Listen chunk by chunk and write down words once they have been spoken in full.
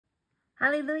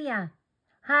Hallelujah.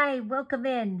 Hi, welcome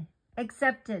in.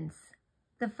 Acceptance.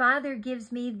 The Father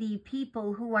gives me the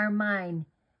people who are mine.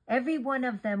 Every one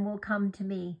of them will come to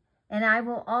me, and I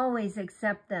will always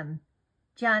accept them.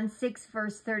 John 6,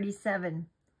 verse 37.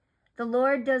 The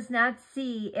Lord does not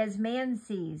see as man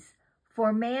sees,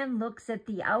 for man looks at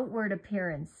the outward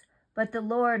appearance, but the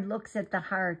Lord looks at the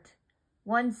heart.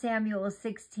 1 Samuel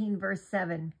 16, verse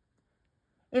 7.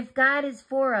 If God is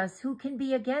for us, who can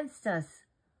be against us?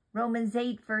 Romans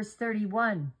 8, verse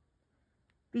 31.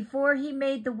 Before he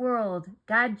made the world,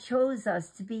 God chose us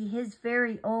to be his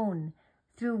very own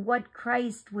through what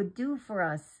Christ would do for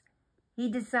us. He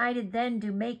decided then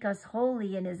to make us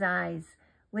holy in his eyes,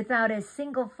 without a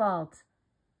single fault,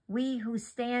 we who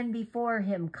stand before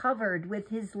him covered with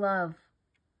his love.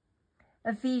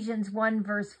 Ephesians 1,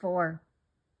 verse 4.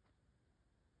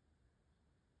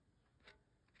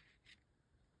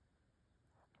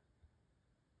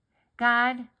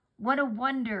 God, what a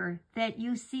wonder that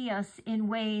you see us in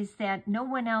ways that no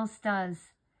one else does.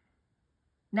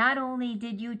 Not only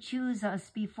did you choose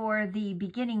us before the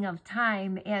beginning of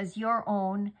time as your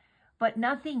own, but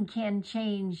nothing can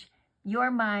change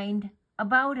your mind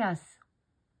about us.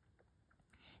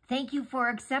 Thank you for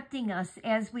accepting us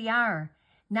as we are,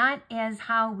 not as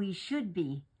how we should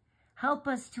be. Help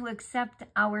us to accept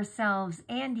ourselves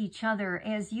and each other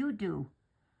as you do.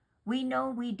 We know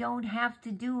we don't have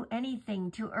to do anything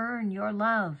to earn your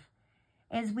love.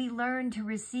 As we learn to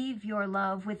receive your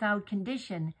love without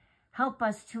condition, help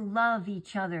us to love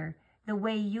each other the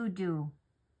way you do.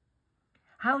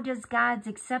 How does God's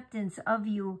acceptance of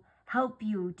you help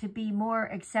you to be more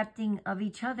accepting of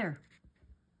each other?